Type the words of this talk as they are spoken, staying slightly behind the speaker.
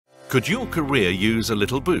Could your career use a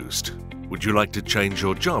little boost? Would you like to change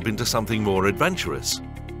your job into something more adventurous?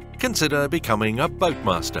 Consider becoming a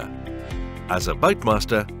boatmaster. As a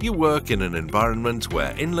boatmaster, you work in an environment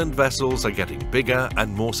where inland vessels are getting bigger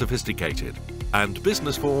and more sophisticated, and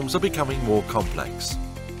business forms are becoming more complex.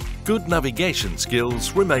 Good navigation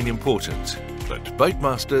skills remain important, but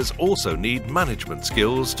boatmasters also need management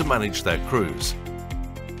skills to manage their crews.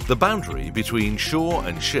 The boundary between shore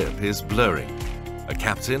and ship is blurring. A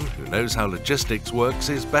captain who knows how logistics works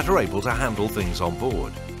is better able to handle things on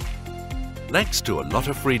board. Next to a lot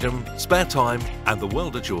of freedom, spare time and the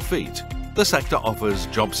world at your feet, the sector offers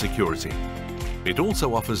job security. It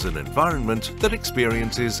also offers an environment that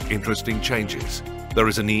experiences interesting changes. There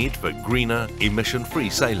is a need for greener,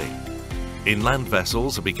 emission-free sailing. Inland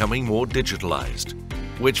vessels are becoming more digitalized,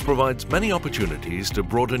 which provides many opportunities to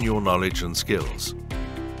broaden your knowledge and skills.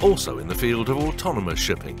 Also in the field of autonomous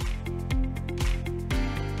shipping.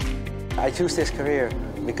 I choose this career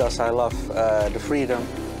because I love the freedom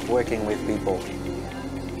working with people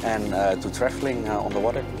and to traveling on the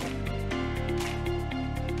water.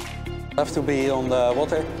 I love to be on the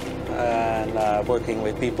water and working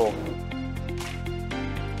with people.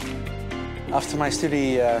 After my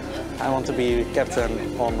study, I want to be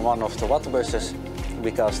captain on one of the water buses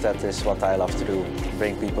because that is what I love to do,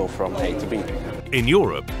 bring people from A to B. In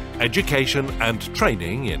Europe, education and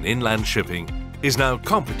training in inland shipping is now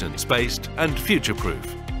competence-based and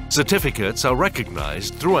future-proof. Certificates are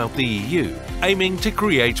recognized throughout the EU, aiming to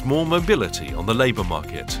create more mobility on the labour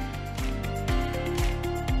market.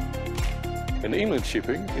 In inland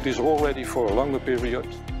shipping, it is already for a longer period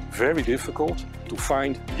very difficult to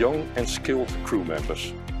find young and skilled crew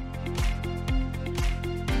members.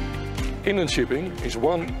 Inland shipping is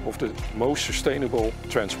one of the most sustainable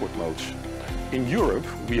transport modes. In Europe,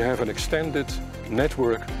 we have an extended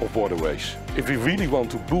network of waterways. If we really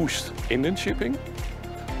want to boost inland shipping,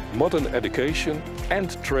 modern education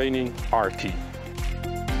and training are key.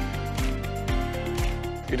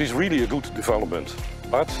 It is really a good development,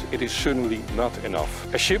 but it is certainly not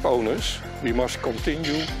enough. As ship owners, we must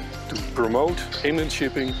continue to promote inland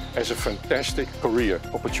shipping as a fantastic career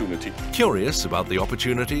opportunity. Curious about the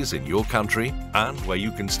opportunities in your country and where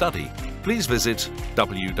you can study? Please visit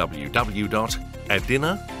www.edina.eu.